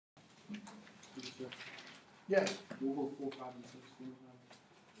Yes. We'll go 4, 5, and 6.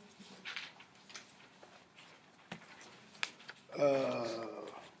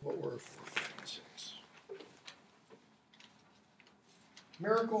 What were 4, 5, and 6?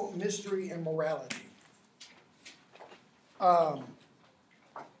 Miracle, mystery, and morality.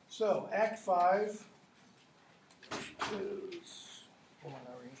 So, Act 5 is, hold on,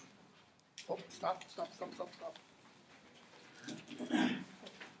 Irene. Oh, stop.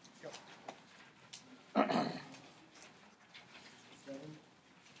 Go.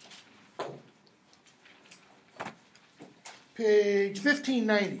 Page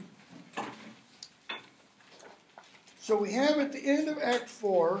 1590. So we have at the end of Act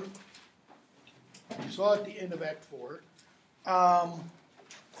 4, we saw at the end of Act 4,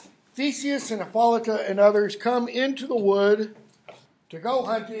 Theseus and Hippolyta and others come into the wood to go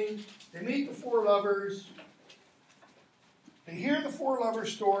hunting. They meet the 4 lovers. They hear the 4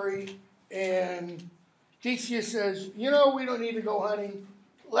 lovers' story, and Theseus says, we don't need to go hunting.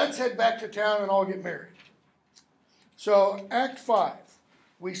 Let's head back to town and all get married. So, Act 5,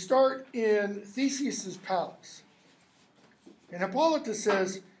 we start in Theseus' palace. And Hippolyta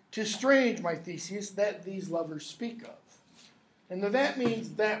says, "'Tis strange, my Theseus, that these lovers speak of." And that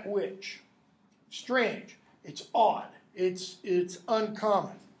means that which. Strange. It's odd. It's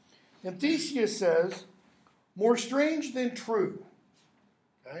uncommon. And Theseus says, "More strange than true."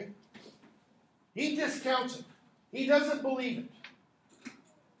 Okay? He discounts it. He doesn't believe it.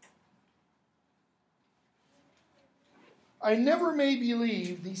 "I never may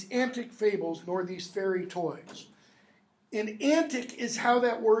believe these antic fables nor these fairy toys." And antic is how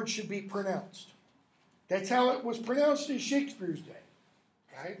that word should be pronounced. That's how it was pronounced in Shakespeare's day.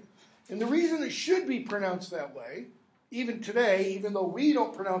 Okay? And the reason it should be pronounced that way, even today, even though we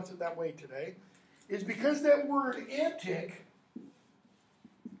don't pronounce it that way today, is because that word antic,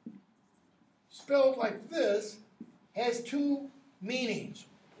 spelled like this, has 2 meanings.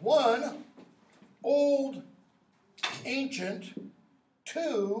 1, old, ancient.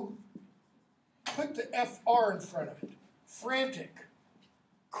 2, put the FR in front of it. Frantic,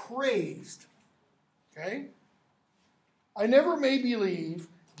 crazed. Okay? "I never may believe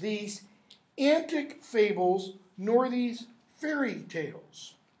these antic fables nor these fairy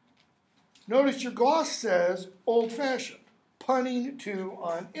tales." Notice your gloss says old-fashioned, punning too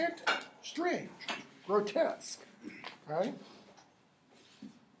on antic, strange, grotesque. Right?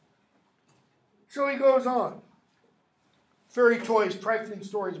 So he goes on. Fairy toys, trifling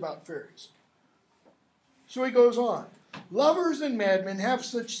stories about fairies. So he goes on. "Lovers and madmen have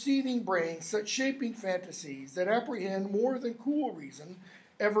such seething brains, such shaping fantasies, that apprehend more than cool reason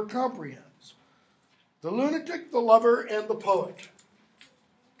ever comprehends. The lunatic, the lover, and the poet."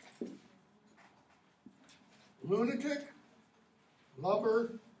 Lunatic,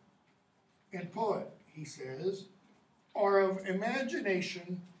 lover, and poet, he says, are of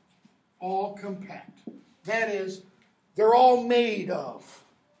imagination all compact. That is, they're all made of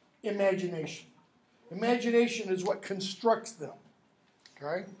imagination. Imagination is what constructs them.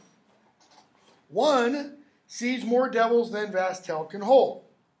 Okay? "One sees more devils than vast hell can hold."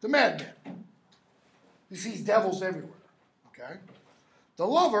 The madman. He sees devils everywhere. Okay? "The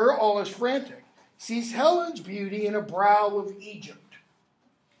lover, all is frantic, sees Helen's beauty in a brow of Egypt."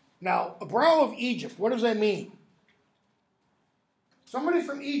 Now, a brow of Egypt, what does that mean? Somebody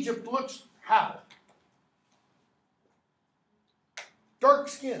from Egypt looks how?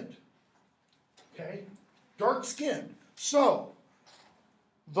 Dark-skinned. Okay? Dark-skinned. So,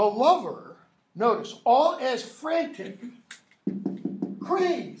 the lover, notice, all as frantic,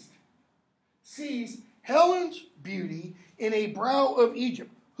 crazed, sees Helen's beauty in a brow of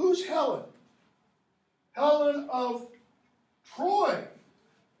Egypt. Who's Helen? Helen of Troy,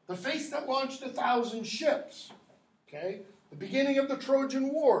 the face that launched 1,000 ships. Okay? The beginning of the Trojan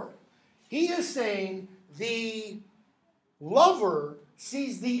War. He is saying the lover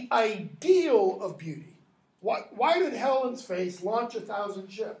sees the ideal of beauty. Why did Helen's face launch 1,000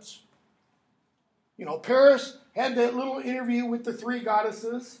 ships? Paris had that little interview with the 3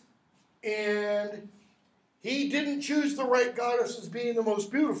 goddesses, and he didn't choose the right goddess as being the most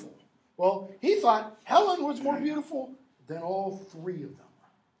beautiful. Well, he thought Helen was more beautiful than all 3 of them.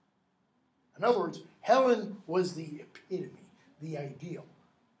 In other words, Helen was the epitome, the ideal.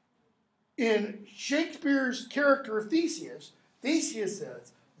 In Shakespeare's character of Theseus, Theseus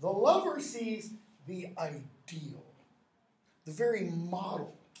says, the lover sees the ideal, the very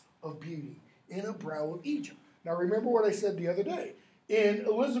model of beauty in a brow of Egypt. Now remember what I said the other day. In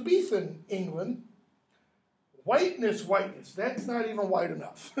Elizabethan England, whiteness, that's not even white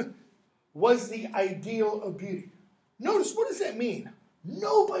enough, was the ideal of beauty. Notice, what does that mean?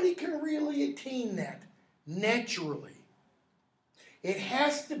 Nobody can really attain that naturally. It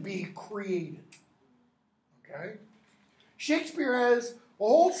has to be created. Okay? Shakespeare has a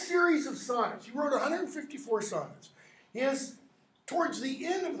whole series of sonnets. He wrote 154 sonnets. He has, towards the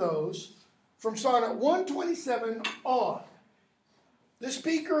end of those, from sonnet 127 on, the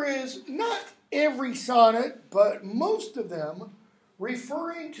speaker is not every sonnet, but most of them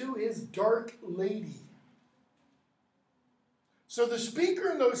referring to his dark lady. So the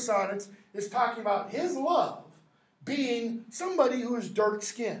speaker in those sonnets is talking about his love being somebody who is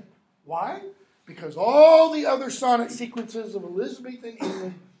dark-skinned. Why? Because all the other sonnet sequences of Elizabethan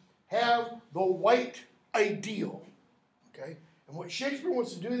England have the white ideal. Okay? And what Shakespeare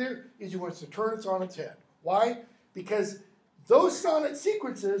wants to do there is he wants to turn it on its head. Why? Because those sonnet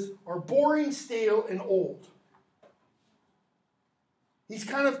sequences are boring, stale, and old. He's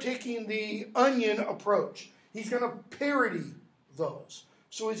kind of taking the Onion approach. He's going to parody those.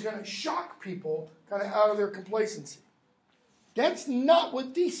 So he's going to shock people kind of out of their complacency. That's not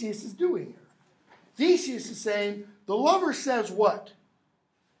what Theseus is doing here. Theseus is saying, the lover says what?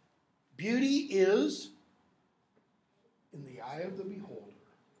 Beauty is in the eye of the beholder.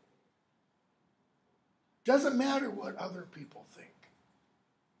 Doesn't matter what other people think.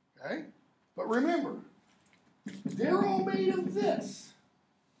 Okay? But remember, they're all made of this.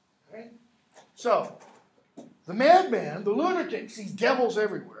 Okay? So, the madman, the lunatic, sees devils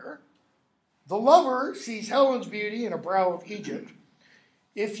everywhere. The lover sees Helen's beauty in a brow of Egypt.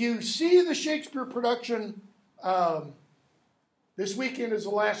 If you see the Shakespeare production, this weekend is the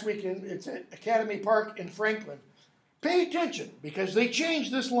last weekend. It's at Academy Park in Franklin. Pay attention, because they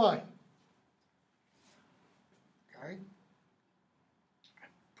changed this line. Okay? I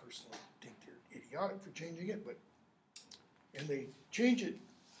personally think they're idiotic for changing it, and they change it.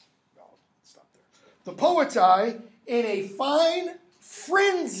 No, stop there. The poet's eye in a fine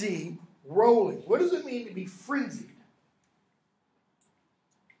frenzy rolling. What does it mean to be frenzied?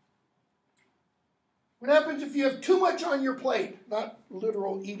 What happens if you have too much on your plate? Not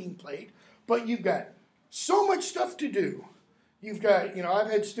literal eating plate, but you've got so much stuff to do. You've got,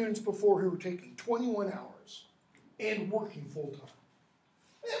 I've had students before who were taking 21 hours and working full time.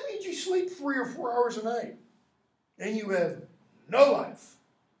 That means you sleep 3 or 4 hours a night. And you have no life.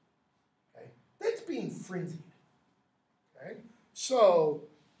 Okay? That's being frenzied. Okay? So,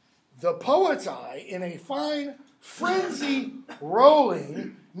 the poet's eye in a fine frenzy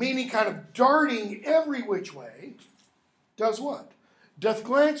rolling, meaning kind of darting every which way, does what? Doth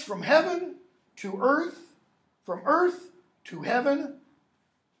glance from heaven to earth, from earth to heaven,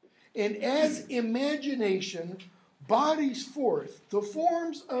 and as imagination bodies forth the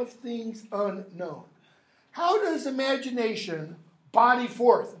forms of things unknown. How does imagination body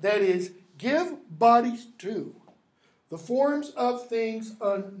forth? That is, give bodies to the forms of things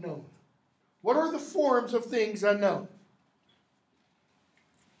unknown. What are the forms of things unknown?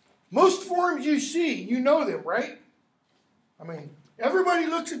 Most forms you see, you know them, right? I mean, everybody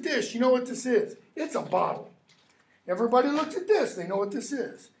looks at this, you know what this is. It's a bottle. Everybody looks at this, they know what this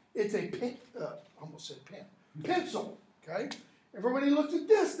is. It's a pen, almost said pen, pencil, okay? Everybody looks at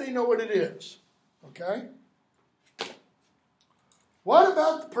this, they know what it is, okay? What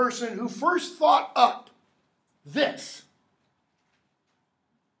about the person who first thought up this?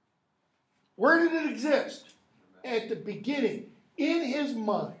 Where did it exist? At the beginning, in his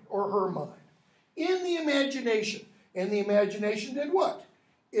mind or her mind, in the imagination. And the imagination did what?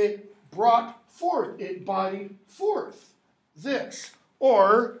 It brought forth, it bodied forth this,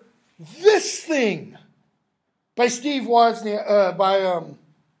 or this thing, by Steve Wozniak, not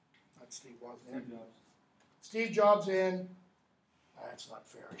Steve Wozniak, Steve Jobs, and that's not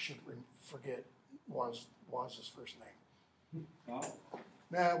fair. I should forget Woz's first name. Bob?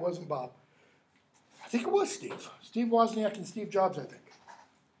 Nah, it wasn't Bob. I think it was Steve. Steve Wozniak and Steve Jobs, I think.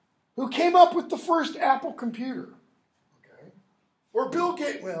 Who came up with the first Apple computer. Okay. Or Bill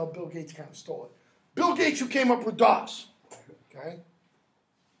Gates. Well, Bill Gates kind of stole it. Bill Gates, who came up with DOS. Okay.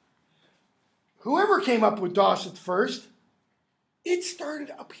 Whoever came up with DOS at first, it started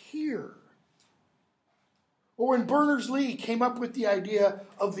up here. Or when Berners-Lee came up with the idea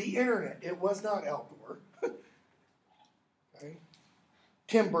of the internet, it was not Al Gore. Okay.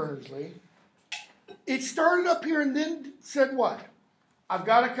 Tim Berners-Lee. It started up here and then said what? I've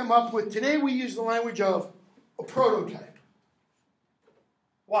got to come up with, today we use the language of a prototype.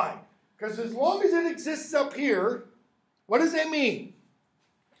 Why? Because as long as it exists up here, what does that mean?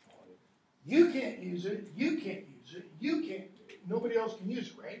 You can't use it, you can't use it, you can't, nobody else can use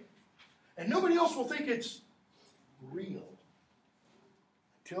it, right? And nobody else will think it's real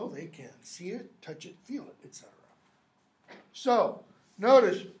until they can see it, touch it, feel it, etc. So,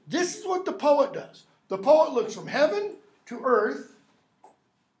 notice, this is what the poet does. The poet looks from heaven to earth.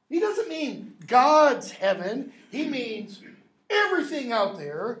 He doesn't mean God's heaven. He means everything out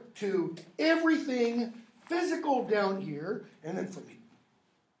there to everything physical down here, and then from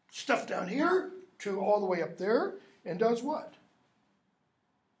stuff down here to all the way up there, and does what?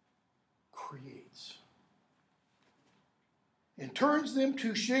 Creates. And turns them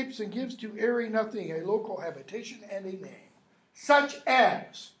to shapes and gives to airy nothing a local habitation and a name, such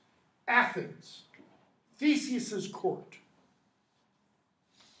as Athens, Theseus's court,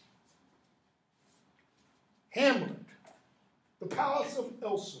 Hamlet, the palace of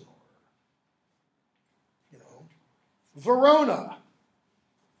Elsinore, Verona,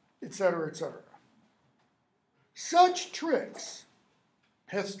 etc., etc. Such tricks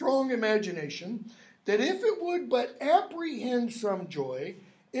hath strong imagination, that if it would but apprehend some joy,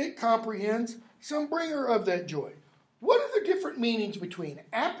 it comprehends some bringer of that joy. What are the different meanings between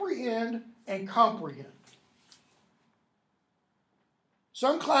apprehend and comprehend?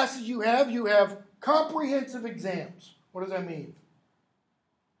 Some classes you have comprehensive exams. What does that mean?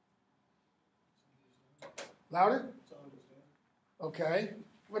 Louder? Okay.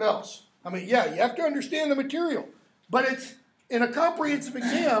 What else? You have to understand the material. But it's in a comprehensive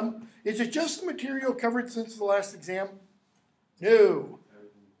exam, is it just the material covered since the last exam? No.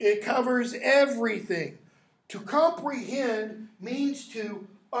 It covers everything. To comprehend means to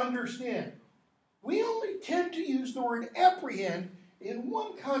understand. We only tend to use the word apprehend in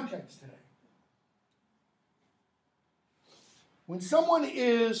one context today. When someone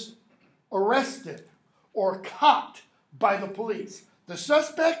is arrested or caught by the police, the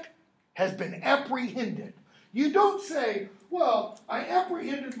suspect has been apprehended. You don't say, well, I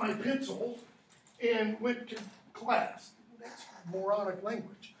apprehended my pencil and went to class. That's moronic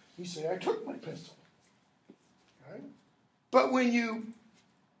language. You say, I took my pencil. Okay? But when you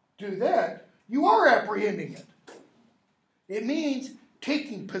do that, you are apprehending it. It means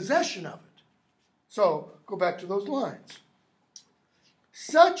taking possession of it. So, go back to those lines.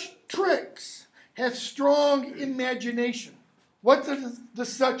 Such tricks have strong imagination. What does the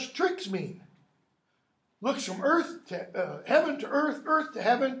such tricks mean? Looks from earth to heaven to earth, earth to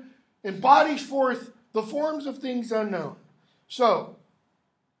heaven, embodies forth the forms of things unknown. So,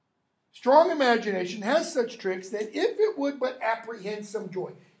 strong imagination has such tricks that if it would but apprehend some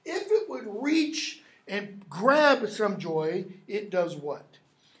joy, if it would reach and grab some joy, it does what?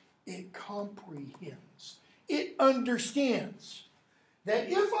 It comprehends. It understands that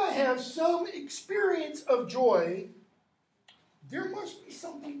if I have some experience of joy, there must be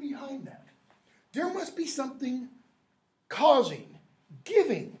something behind that. There must be something causing,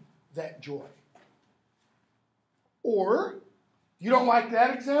 giving that joy. Or, you don't like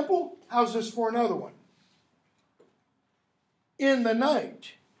that example? How's this for another one? In the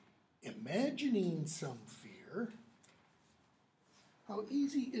night, imagining some fear, how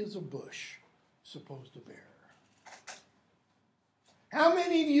easy is a bush supposed to bear? How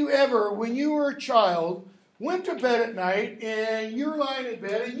many of you ever, when you were a child, went to bed at night and you're lying in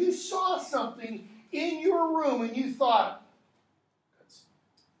bed and you saw something in your room and you thought, that's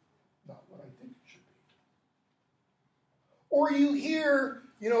not what I think it should be? Or you hear,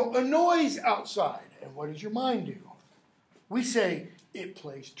 a noise outside, and what does your mind do? We say, it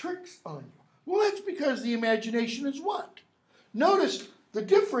plays tricks on you. Well, that's because the imagination is what? Notice the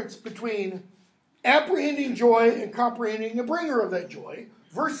difference between apprehending joy and comprehending the bringer of that joy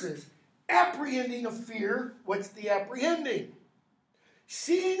versus apprehending of fear. What's the apprehending?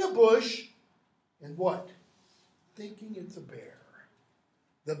 Seeing a bush and what? Thinking it's a bear.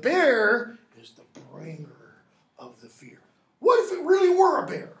 The bear is the bringer of the fear. What if it really were a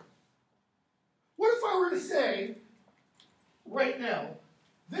bear? What if I were to say, right now,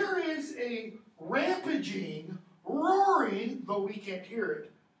 there is a rampaging, roaring, though we can't hear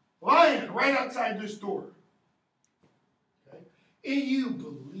it, lion right outside this door. Okay? And you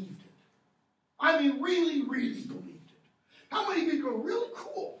believed it. I mean, really, really believed it. How many of you go, really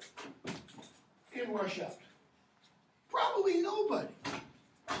cool, and rush out? Probably nobody.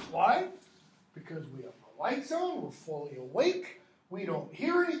 Why? Because we have the lights on, we're fully awake, we don't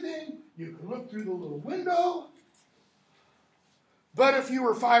hear anything, you can look through the little window. But if you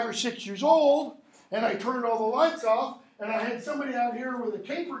were 5 or 6 years old, and I turned all the lights off, and I had somebody out here with a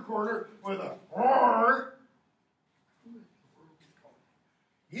tape recorder with a roar,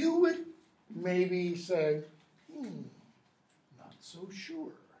 you would maybe say, not so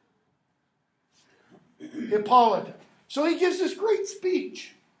sure. Hippolyta. So he gives this great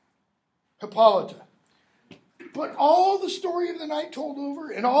speech. Hippolyta. But all the story of the night told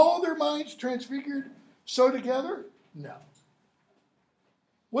over, and all their minds transfigured, so together? No.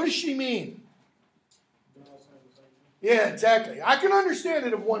 What does she mean? Yeah, exactly. I can understand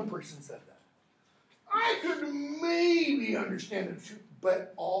it if one person said that. I could maybe understand it,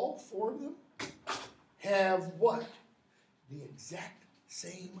 but all four of them have what? The exact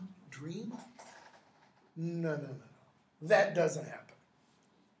same dream? No. That doesn't happen.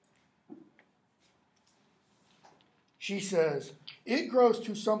 She says, it grows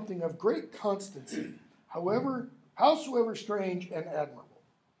to something of great constancy, howsoever strange and admirable.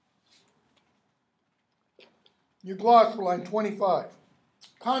 Your gloss for line 25.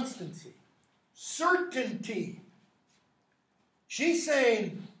 Constancy. Certainty. She's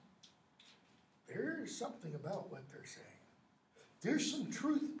saying, there's something about what they're saying. There's some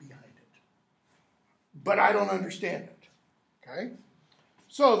truth behind it. But I don't understand it. Okay?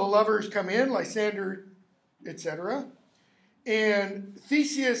 So the lovers come in, Lysander, etc. And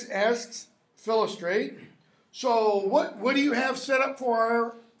Theseus asks Philostrate, so what do you have set up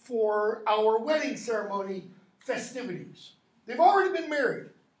for our wedding ceremony festivities? They've already been married.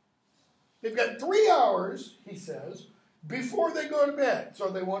 They've got 3 hours, he says, before they go to bed. So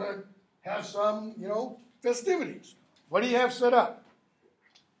they want to have some, festivities. What do you have set up?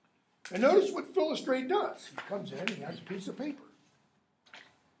 And notice what Philostrate does. He comes in, he has a piece of paper.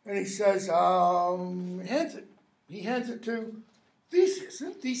 And he says, he hands it to Theseus.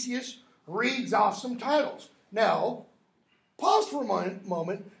 And Theseus reads off some titles. Now, pause for a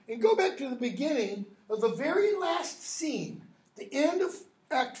moment and go back to the beginning of the very last scene, the end of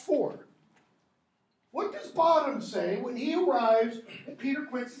Act 4. What does Bottom say when he arrives at Peter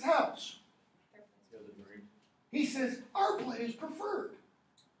Quince's house? He says, our play is preferred.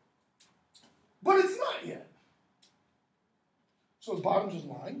 But it's not yet. So Bottom's is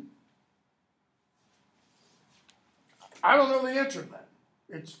lying. I don't know the answer to that.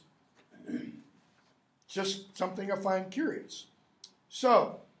 It's just something I find curious.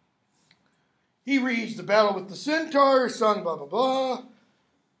 So, he reads the battle with the centaur, sung blah, blah, blah.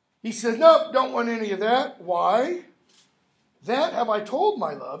 He says, nope, don't want any of that. Why? That have I told,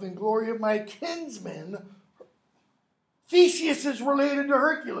 my love, in glory of my kinsman. Theseus is related to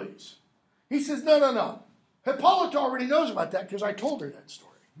Hercules. He says, no. Hippolyta already knows about that because I told her that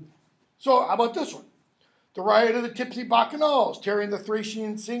story. So, how about this one? The riot of the tipsy bacchanals, tearing the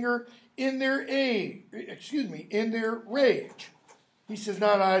Thracian singer in their rage. He says,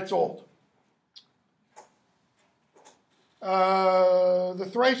 no, it's old. The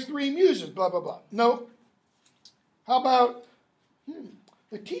thrice three muses, blah, blah, blah. No. How about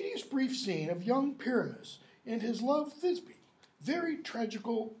the tedious brief scene of young Pyramus and his love Thisbe? Very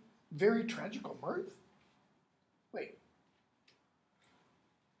tragical mirth? Wait.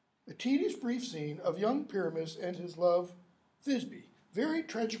 The tedious brief scene of young Pyramus and his love Thisbe. Very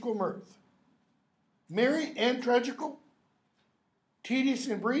tragical mirth. Merry and tragical? Tedious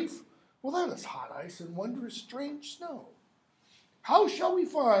and brief? Well, that is hot ice and wondrous strange snow. How shall we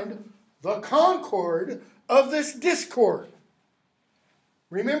find the concord of this discord?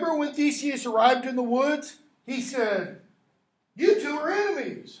 Remember when Theseus arrived in the woods? He said, you two are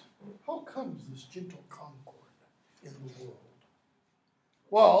enemies. How comes this gentle concord in the world?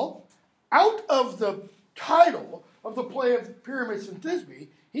 Well, out of the title of the play of Pyramus and Thisbe,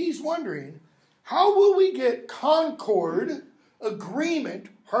 he's wondering, how will we get concord, agreement,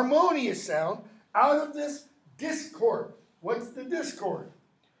 harmonious sound out of this discord? What's the discord?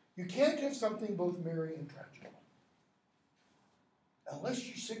 You can't have something both merry and tragical unless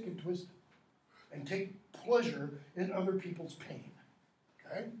you're sick and twisted and take pleasure in other people's pain.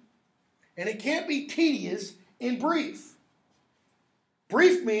 Okay? And it can't be tedious and brief.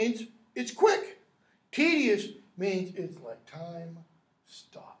 Brief means it's quick. Tedious means it's like time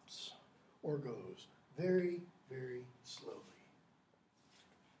stops or goes very, very slowly.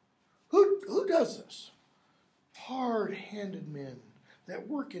 Who does this? Hard-handed men that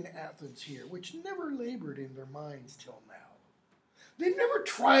work in Athens here, which never labored in their minds till now. They've never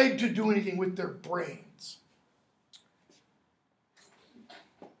tried to do anything with their brains.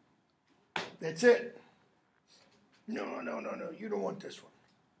 That's it. No, you don't want this one.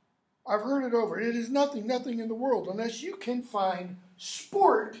 I've heard it over. It is nothing in the world unless you can find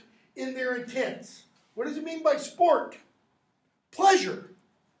sport in their intents. What does it mean by sport? Pleasure.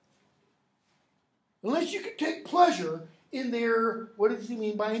 Unless you can take pleasure in their, what does he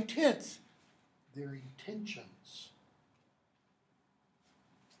mean by intents? Their intentions.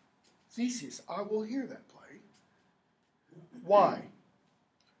 Theseus, I will hear that play. Why?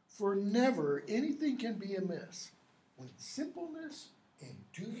 For never anything can be amiss when simpleness and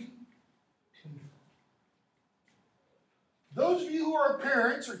duty tender. Those of you who are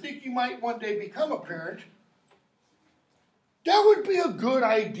parents or think you might one day become a parent, that would be a good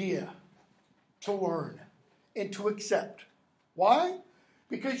idea to learn. and to accept. Why?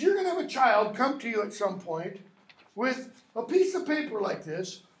 Because you're going to have a child come to you at some point with a piece of paper like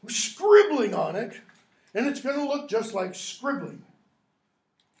this, scribbling on it, and it's going to look just like scribbling.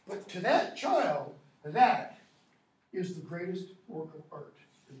 But to that child, that is the greatest work of art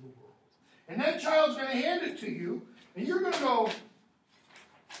in the world. And that child's going to hand it to you, and you're going to go,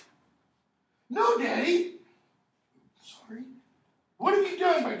 "No, Daddy." "Sorry." "What have you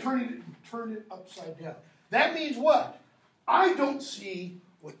done by turning it upside down?" That means what? I don't see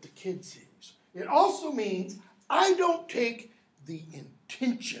what the kid sees. It also means I don't take the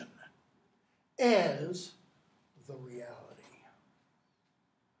intention as the reality.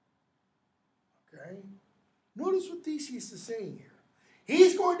 Okay? Notice what Theseus is saying here.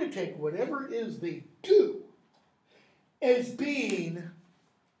 He's going to take whatever it is they do as being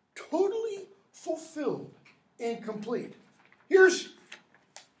totally fulfilled and complete. Here's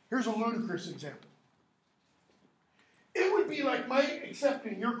a ludicrous example. It would be like my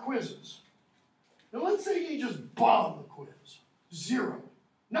accepting your quizzes. Now let's say you just bomb the quiz. 0.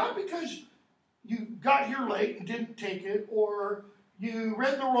 Not because you got here late and didn't take it, or you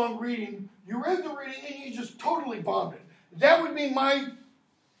read the wrong reading. You read the reading and you just totally bombed it. That would be my,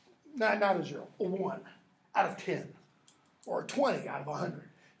 not a 0, a 1 out of 10. Or a 20 out of 100.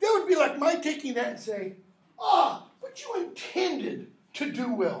 That would be like my taking that and saying, but you intended to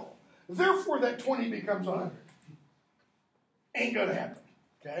do well. Therefore that 20 becomes 100. Ain't going to happen.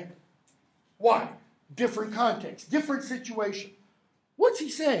 Okay? Why? Different context, different situation. What's he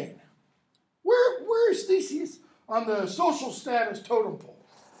saying? Where is Theseus on the social status totem pole?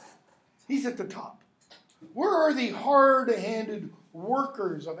 He's at the top. Where are the hard-handed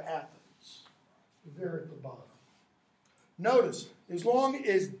workers of Athens? They're at the bottom. Notice, as long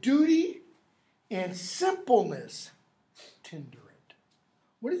as duty and simpleness tender it.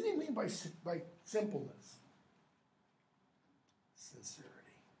 What does he mean by simpleness? Sincerity.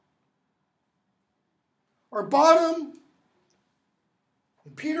 Our bottom,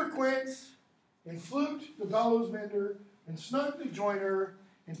 and Peter Quince, and Flute the bellows mender, and Snug the joiner,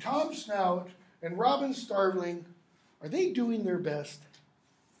 and Tom Snout, and Robin Starveling, are they doing their best?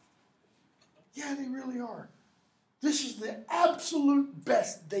 Yeah, they really are. This is the absolute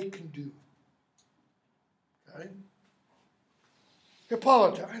best they can do. Okay?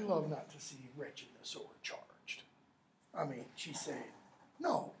 Hippolyta, I love not to see wretchedness overcharged. I mean, she's saying,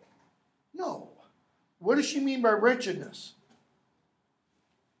 no. What does she mean by wretchedness?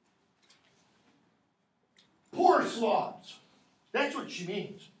 Poor slobs. That's what she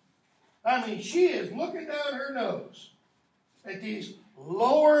means. I mean, she is looking down her nose at these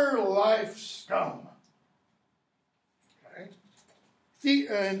lower life scum. Okay?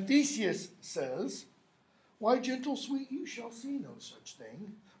 And Theseus says, "Why, gentle sweet, you shall see no such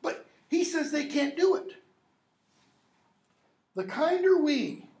thing." But he says they can't do it. "The kind are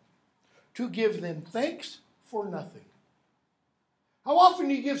we to give them thanks for nothing." How often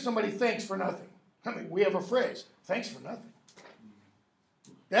do you give somebody thanks for nothing? I mean, we have a phrase, thanks for nothing.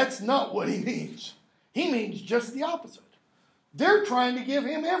 That's not what he means. He means just the opposite. They're trying to give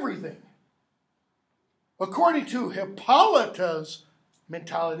him everything. According to Hippolyta's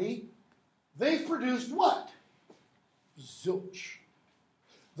mentality, they've produced what? Zilch.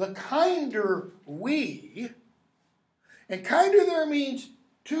 The kinder we, and kinder there means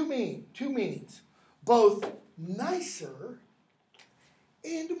two meanings, both nicer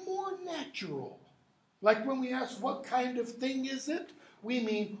and more natural. Like when we ask what kind of thing is it, we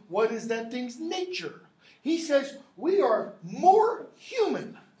mean what is that thing's nature. He says we are more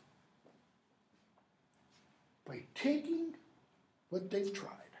human by taking what they've tried.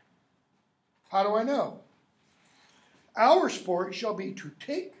 How do I know? Our sport shall be to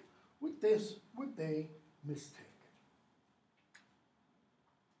take what they mistake.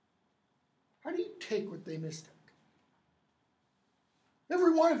 How do you take what they mistake?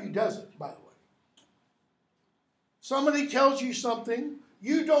 Every one of you does it, by the way. Somebody tells you something,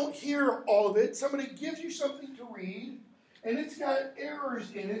 you don't hear all of it. Somebody gives you something to read, and it's got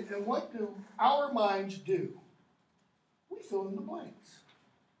errors in it, and what do our minds do? We fill in the blanks.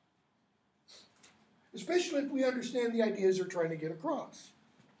 Especially if we understand the ideas they're trying to get across.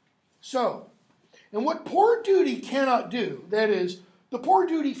 So, and what poor duty cannot do, that is, the poor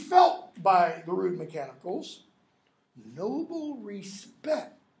duty felt by the rude mechanicals, noble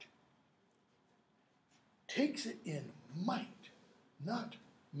respect takes it in might, not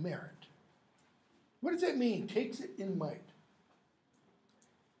merit. What does that mean, takes it in might?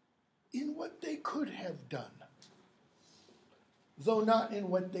 In what they could have done, though not in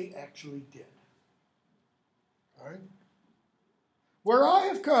what they actually did. All right? Where I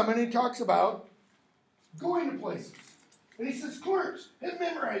have come, and he talks about going to places. And he says, clerks have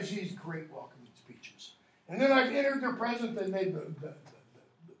memorized these great welcoming speeches. And then I've entered their presence and they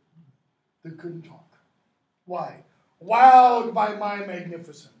couldn't talk. Why? Wowed by my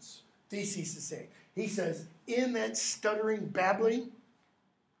magnificence. Theseus is saying. He says, in that stuttering, babbling,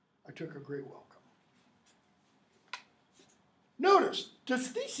 I took a great welcome. Notice, does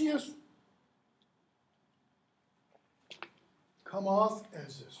Theseus come off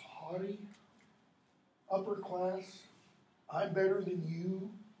as this haughty, upper class, I'm better than you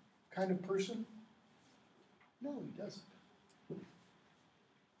kind of person? No, he doesn't.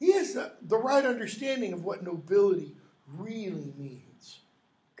 He has the right understanding of what nobility really means.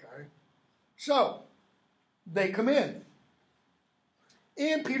 Okay? So, they come in.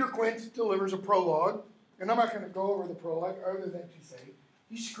 And Peter Quince delivers a prologue. And I'm not going to go over the prologue other than to say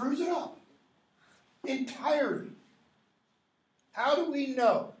he screws it up entirely. How do we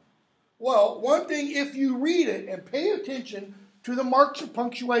know? Well, one thing, if you read it and pay attention to the marks of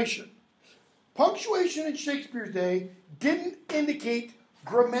punctuation. Punctuation in Shakespeare's day didn't indicate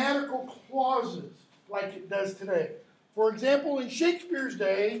grammatical clauses like it does today. For example, in Shakespeare's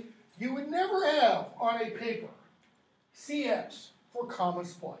day, you would never have on a paper CS for comma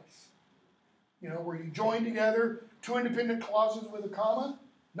splice. You know, where you join together two independent clauses with a comma?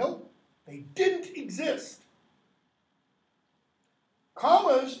 Nope, they didn't exist.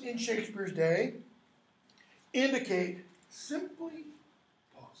 Commas in Shakespeare's day indicate simply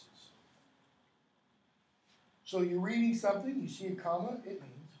pauses. So you're reading something, you see a comma, it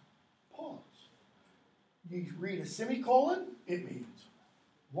means pause. You read a semicolon, it means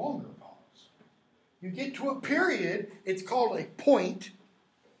longer pause. You get to a period, it's called a point,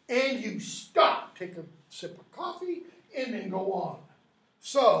 and you stop, take a sip of coffee, and then go on.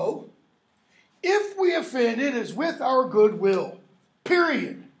 So, if we offend, it is with our goodwill.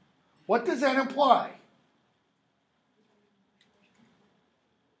 Period. What does that imply?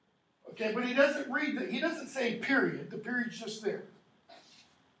 Okay, but he doesn't say period. The period's just there.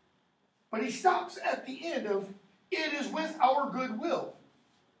 But he stops at the end of, it is with our goodwill.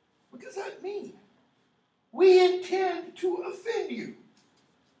 What does that mean? We intend to offend you.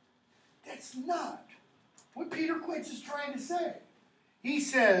 That's not what Peter Quince is trying to say. He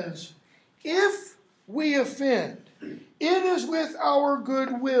says, if we offend, it is with our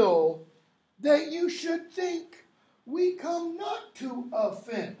goodwill that you should think we come not to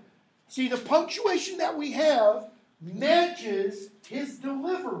offend. See, the punctuation that we have matches his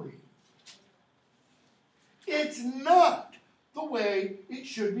delivery. It's not the way it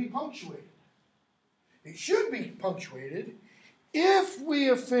should be punctuated. It should be punctuated, if we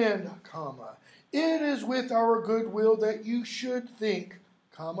offend, comma, it is with our goodwill that you should think,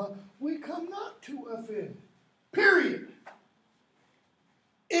 comma, we come not to offend. Period.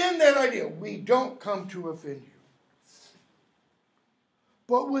 In that idea, we don't come to offend you.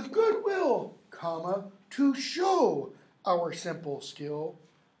 But with goodwill, comma, to show our simple skill,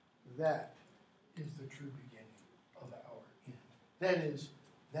 that is the true beginning of our end.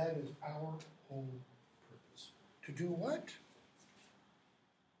 That is our whole purpose. To do what?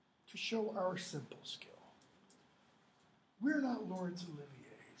 To show our simple skill. We're not Laurence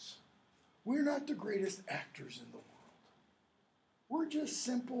Olivier's. We're not the greatest actors in the world. We're just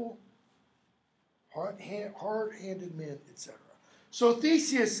simple, hard-handed men, etc. So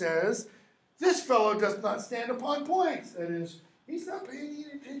Theseus says, this fellow does not stand upon points. That is, he's not paying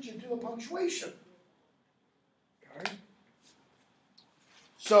any attention to the punctuation. Okay?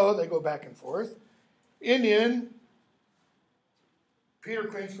 So they go back and forth. In the end, Peter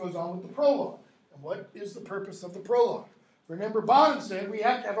Quince goes on with the prologue. And what is the purpose of the prologue? Remember, Bonham said we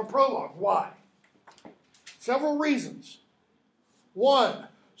have to have a prologue. Why? Several reasons. One,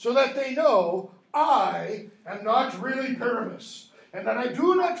 so that they know I am not really Pyramus, and that I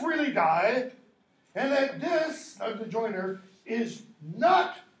do not really die, and that this, of the joiner, is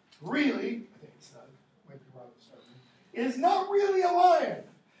not really, I think it's not, might be wrong to start with, is not really a lion,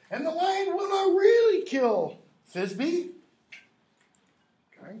 and the lion will not really kill Thisbe.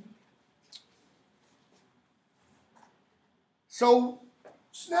 Okay. So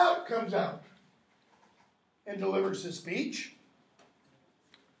Snout comes out and delivers his speech.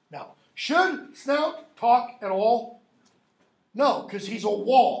 Now, should Snout talk at all? No, because he's a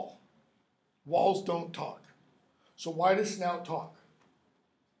wall. Walls don't talk. So why does Snout talk?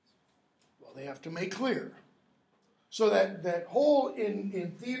 Well, they have to make clear. So that whole,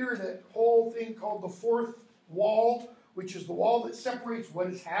 in theater, that whole thing called the fourth wall, which is the wall that separates what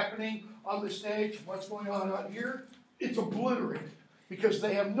is happening on the stage, what's going on out here, it's obliterated because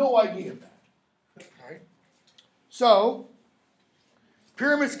they have no idea of that. Okay? So,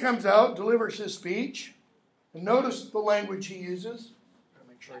 Pyramus comes out, delivers his speech, And notice the language he uses. I'll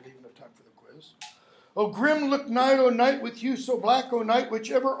make sure I leave enough time for the quiz. O grim look night, O night, with you so black, O night,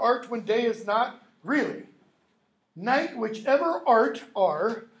 whichever art when day is not. Really? Night, whichever art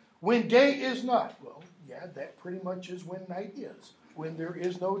are, when day is not. Well, yeah, that pretty much is when night is, when there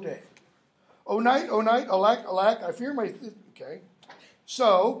is no day. O night, alack, alack, I fear my... Okay.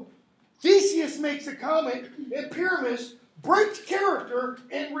 So, Theseus makes a comment, and Pyramus breaks character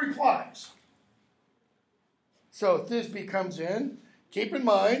and replies. So Thisbe comes in. Keep in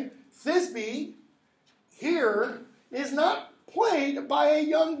mind, Thisbe here is not played by a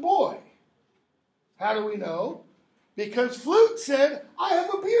young boy. How do we know? Because Flute said, I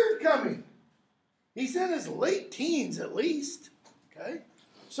have a beard coming. He's in his late teens at least. Okay?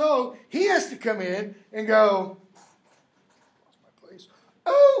 So he has to come in and go, what's my place?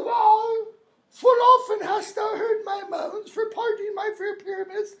 Oh, Wall, full often hast thou heard my moans for parting my fair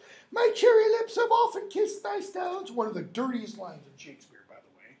Pyramus. My cherry lips have often kissed thy stones. One of the dirtiest lines in Shakespeare, by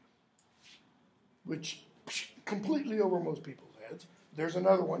the way, which completely over most people's heads. There's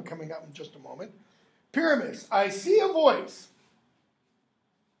another one coming up in just a moment. Pyramus, I see a voice.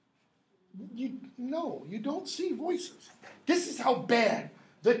 No, you don't see voices. This is how bad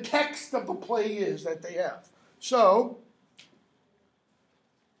the text of the play is that they have. So,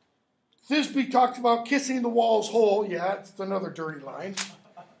 Thisbe talks about kissing the walls whole. Yeah, it's another dirty line,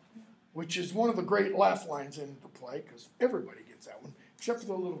 which is one of the great laugh lines in the play, because everybody gets that one, except for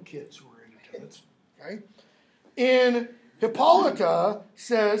the little kids who are in attendance. Okay? And Hippolyta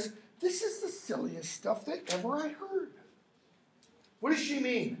says, this is the silliest stuff that ever I heard. What does she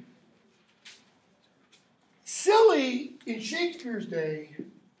mean? Silly in Shakespeare's day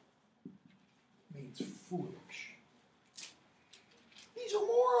means foolish. These are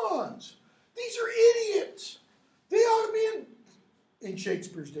morons. These are idiots. They ought to be in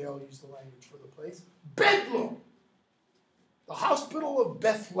Shakespeare's day, I'll use the language for the place, Bedlam. The Hospital of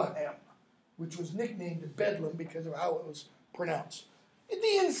Bethlehem, which was nicknamed Bedlam because of how it was pronounced.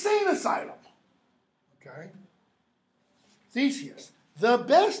 The insane asylum. Okay? Theseus, the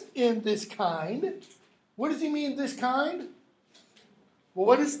best in this kind. What does he mean, this kind? Well,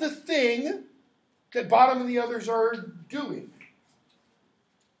 what is the thing that Bottom and the others are doing?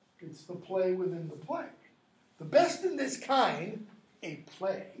 It's the play within the play. The best in this kind, a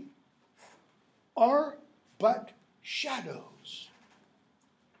play, are but shadows.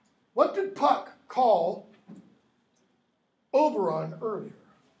 What did Puck call Oberon earlier?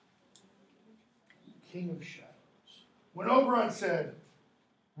 King of Shadows. When Oberon said,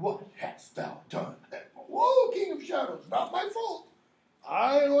 what hast thou done? Whoa, King of Shadows, not my fault.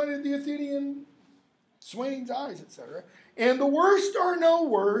 I anointed the Athenian swain's eyes, etc. And the worst are no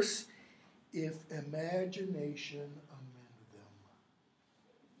worse if imagination amend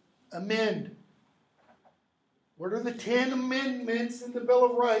them. Amend. What are the 10 amendments in the Bill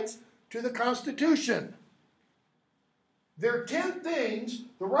of Rights to the Constitution? There are 10 things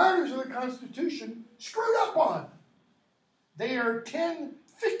the writers of the Constitution screwed up on. They are 10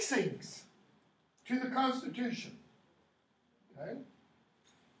 fixings to the Constitution. Okay?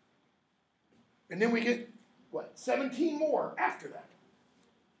 And then we get, 17 more after that.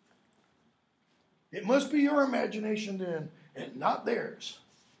 It must be your imagination then, and not theirs.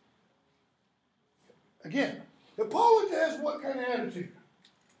 Again, Hippolyta has what kind of attitude?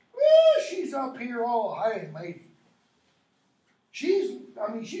 Well, she's up here all high and mighty. She's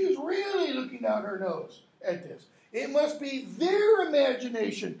really looking down her nose at this. It must be their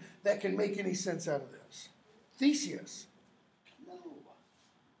imagination that can make any sense out of this. Theseus, no.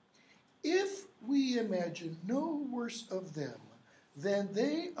 If we imagine no worse of them than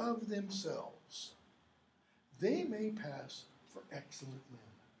they of themselves, they may pass for excellent men.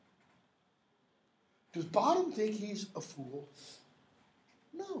 Does Bottom think he's a fool?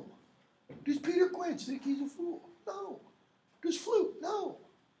 No. Does Peter Quince think he's a fool? No. Does Flute? No.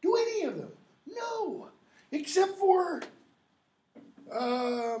 Do any of them? No. Except for,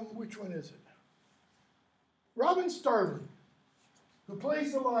 which one is it? Robin Starveling, who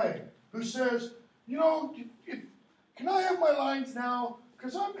plays the lion, who says, can I have my lines now?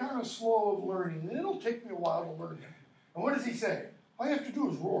 Because I'm kind of slow of learning, and it'll take me a while to learn them. And what does he say? All you have to do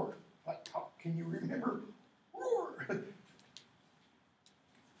is roar. Like, can you remember? Roar.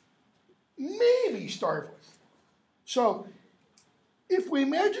 Maybe Starveling. So, if we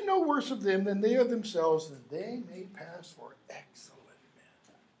imagine no worse of them than they of themselves, then they may pass for excellent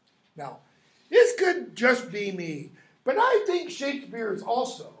men. Now, this could just be me, but I think Shakespeare is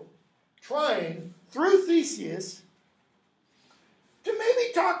also trying, through Theseus, to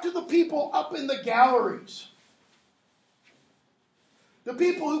maybe talk to the people up in the galleries. The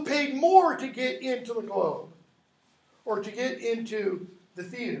people who paid more to get into the globe. or to get into the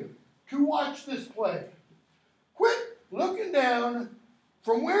theater to watch this play. Quit looking down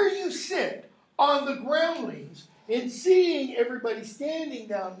from where you sit on the groundlings and seeing everybody standing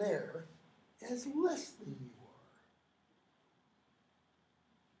down there as less than you are.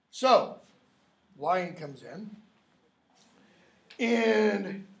 So, lion comes in,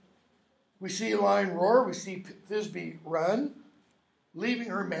 and we see a lion roar, we see Thisbe run, leaving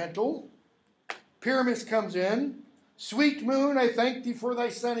her mantle. Pyramus comes in. Sweet moon, I thank thee for thy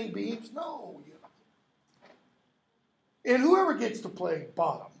sunny beams. No. And whoever gets to play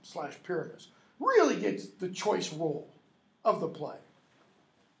bottom / Pyramus really gets the choice role of the play.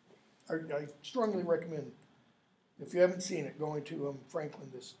 I strongly recommend, if you haven't seen it, going to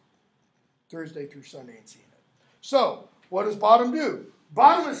Franklin this Thursday through Sunday and seeing it. So, what does bottom do?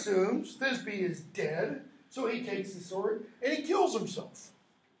 Bottom assumes Thisbe is dead, so he takes the sword and he kills himself.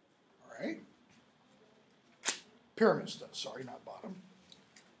 All right? Pyramus does, sorry, not bottom.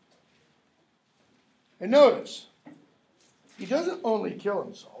 And notice, he doesn't only kill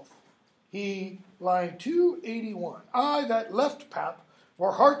himself, he, line 281, I that left pap,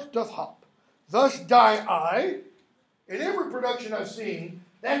 where heart doth hop, thus die I. In every production I've seen,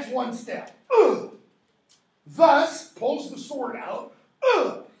 that's one step. Ugh. Thus, pulls the sword out.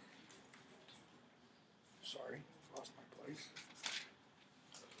 Ugh. Sorry, lost my place.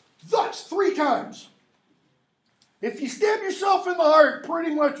 Thus, 3 times. If you stab yourself in the heart,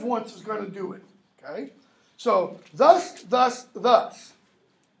 pretty much once is going to do it. Okay? So, thus, thus, thus.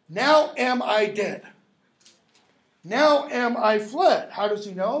 Now am I dead. Now am I fled. How does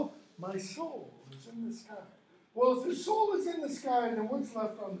he know? My soul is in the sky. Well, if his soul is in the sky, then what's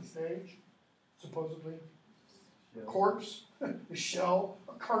left on the stage? Supposedly? A corpse, a shell,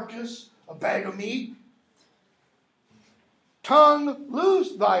 a carcass, a bag of meat. Tongue,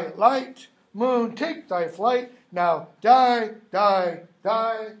 lose thy light. Moon, take thy flight. Now die, die,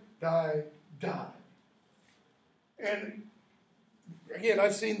 die, die, die. And again,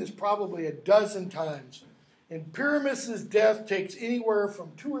 I've seen this probably a dozen times. And Pyramus's death takes anywhere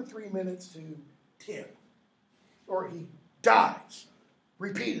from 2 or 3 minutes to 10. Or he dies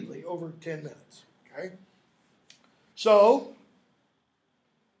repeatedly over 10 minutes. Okay? So,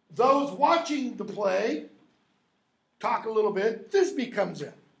 those watching the play talk a little bit. Thisbe comes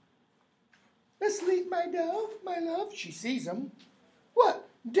in. Asleep, my dove, my love. She sees him. What?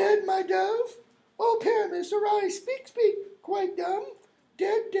 Dead, my dove? Oh, Pyramus, arise, speak, speak, quite dumb.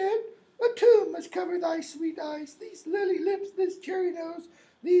 Dead, dead. A tomb must cover thy sweet eyes. These lily lips, this cherry nose,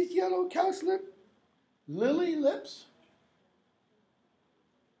 these yellow cowslip. Lily lips?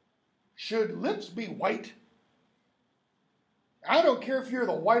 Should lips be white? I don't care if you're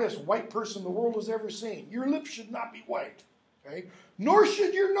the whitest white person the world has ever seen. Your lips should not be white. Okay? Nor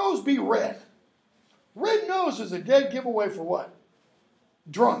should your nose be red. Red nose is a dead giveaway for what?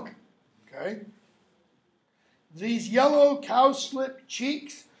 Drunk. Okay? These yellow cowslip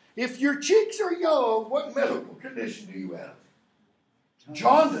cheeks. If your cheeks are yellow, what medical condition do you have?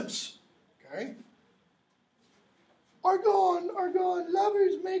 Jaundice. Okay? Are gone,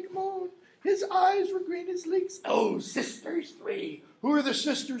 lovers make moan. His eyes were green as leeks. Oh, sisters 3. Who are the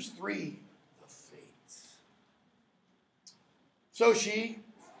sisters 3? The Fates. So she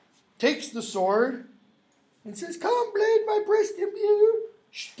takes the sword and says, come, blade, my breast imbue.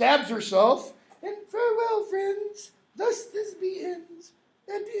 Stabs herself. And farewell, friends. Thus this be ends.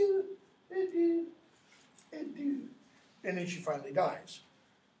 Adieu, adieu, adieu. And then she finally dies.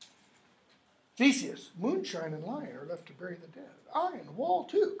 Theseus, Moonshine, and Lion are left to bury the dead. I and Wall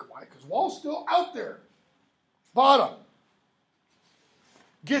too. Why? Because Wall's still out there. Bottom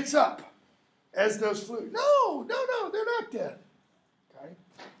gets up, as does Flute. No, they're not dead. Okay?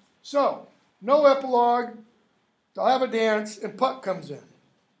 So, no epilogue. They'll have a dance, and Puck comes in,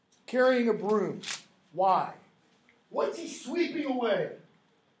 carrying a broom. Why? What's he sweeping away?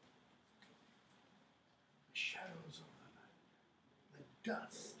 The shadows of the night. The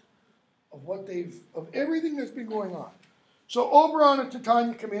dust. Of everything that's been going on. So Oberon and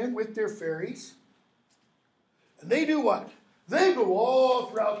Titania come in with their fairies. And they do what? They go all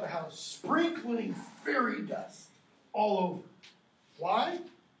throughout the house, sprinkling fairy dust all over. Why?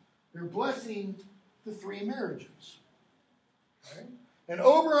 They're blessing the 3 marriages. Okay? And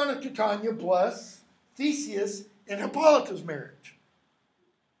Oberon and Titania bless Theseus and Hippolyta's marriage.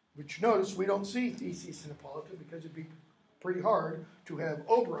 Which notice we don't see Theseus and Hippolyta because it'd be pretty hard to have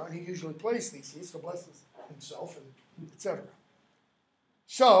Oberon, he usually plays Theseus, to bless himself, and etc.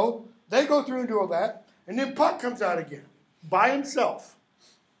 So, they go through and do all that, and then Puck comes out again, by himself.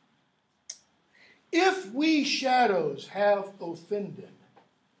 If we shadows have offended,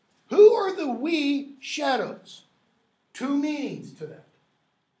 who are the we shadows? two meanings to that.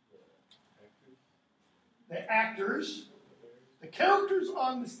 The actors, the characters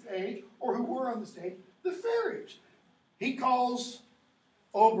on the stage, or who were on the stage, the fairies. He calls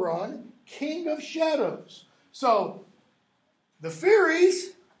Oberon King of Shadows. So, the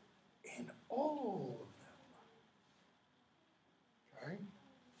fairies and all of them. Okay?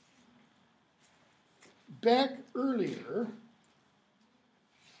 Back earlier,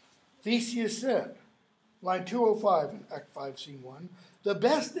 Theseus said, line 205 in Act 5, Scene 1, the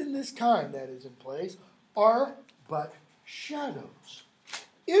best in this kind that is in place are but shadows.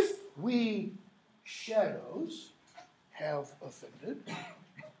 If we shadows have offended,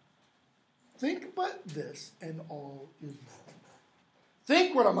 think but this and all is known.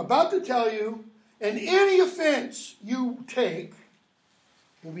 Think what I'm about to tell you, and any offense you take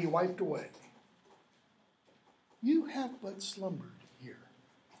will be wiped away. You have but slumbered here,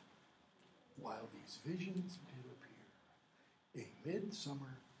 while these visions did appear, a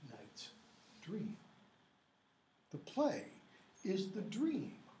midsummer night's dream. The play is the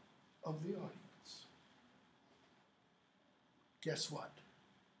dream of the audience. Guess what?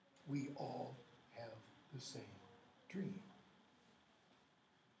 We all have the same dream.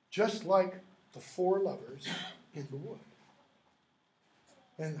 Just like the four lovers in the wood.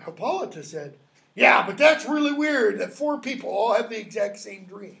 And Hippolyta said, yeah, but that's really weird that four people all have the exact same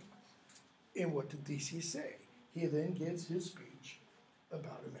dream. And what did Theseus say? He then gives his speech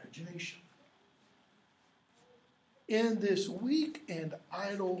about imagination. In this weak and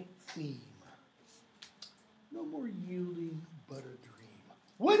idle theme, no more yielding but a dream.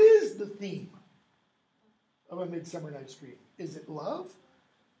 What is the theme of A Midsummer Night's Dream? Is it love?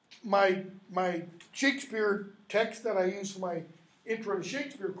 My Shakespeare text that I use for my Intro to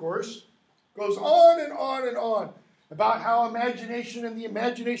Shakespeare course goes on and on and on about how imagination and the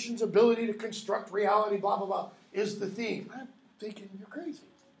imagination's ability to construct reality, blah, blah, blah, is the theme. I'm thinking you're crazy.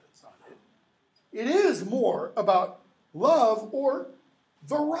 That's not it. It is more about love or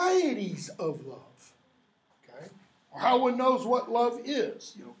varieties of love. Okay? Or how one knows what love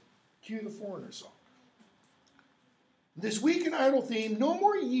is. You know, cue the Foreigner song. This weak and idle theme, no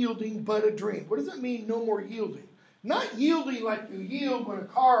more yielding but a dream. What does it mean, no more yielding? Not yielding like you yield when a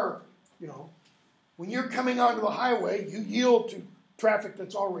car, you know, when you're coming onto the highway, you yield to traffic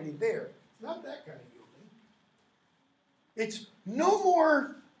that's already there. It's not that kind of yielding. It's no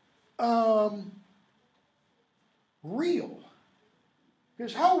more real.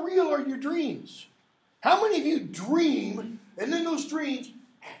 Because how real are your dreams? How many of you dream, and then those dreams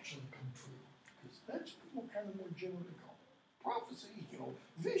actually come true? Because that's what kind of more generally call it. Prophecy, you know,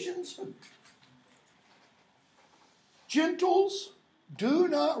 visions. Gentles do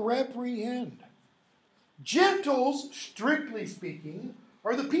not reprehend. Gentles, strictly speaking,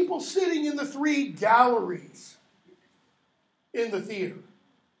 are the people sitting in the three galleries in the theater.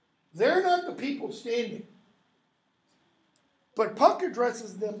 They're not the people standing. But Puck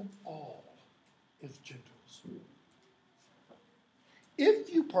addresses them all as gentles.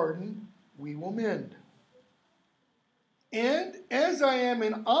 If you pardon, we will mend. And as I am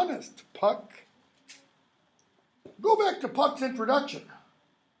an honest Puck, go back to Puck's introduction.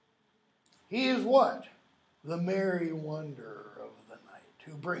 He is what? The merry wonder of the night,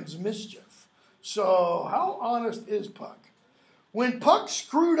 who brings mischief. So, how honest is Puck? When Puck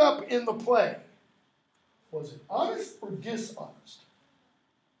screwed up in the play, was it honest or dishonest?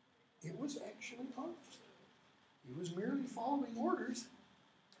 It was actually honest. He was merely following orders.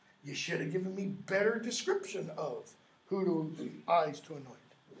 You should have given me better description of whose eyes to anoint.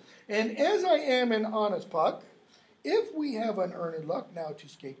 And as I am an honest Puck, if we have unearned luck now to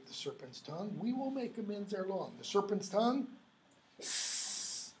escape the serpent's tongue, we will make amends ere long. The serpent's tongue,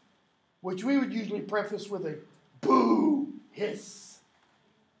 which we would usually preface with a boo hiss.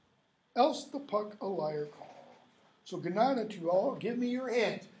 Else the Puck a liar call. So good night unto you all. Give me your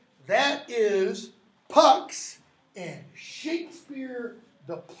hands. That is Puck's and Shakespeare,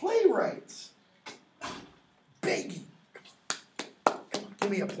 the playwrights, begging. Come on, give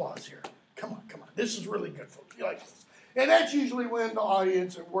me applause here. Come on. This is really good, folks. You like this? And that's usually when the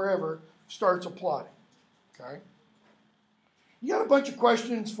audience or wherever starts applauding. Okay? You got a bunch of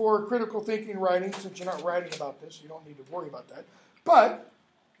questions for critical thinking writing. Since you're not writing about this, you don't need to worry about that. But,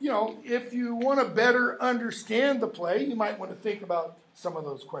 you know, if you want to better understand the play, you might want to think about some of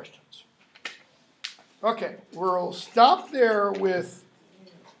those questions. Okay, we'll stop there with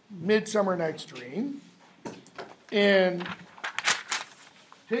Midsummer Night's Dream and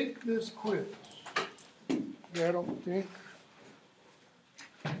take this quiz. I don't think.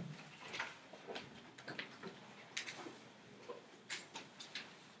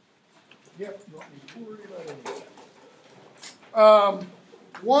 Yep, don't need to worry about anything.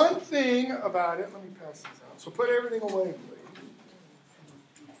 One thing about it, let me pass this out. So put everything away, please.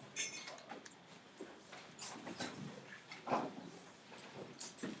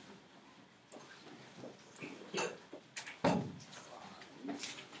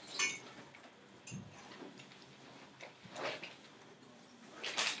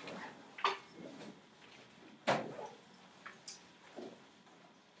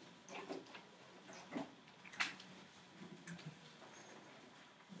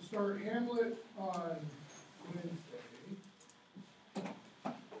 Start Hamlet on Wednesday.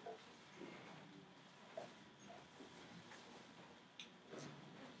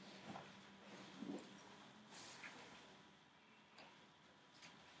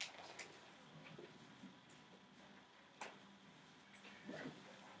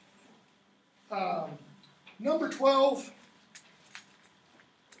 Number 12,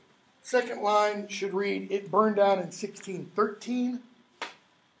 second line should read, it burned down in 1613.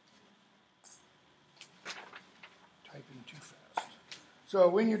 Typing too fast. So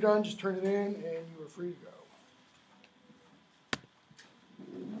when you're done, just turn it in and you are free to go.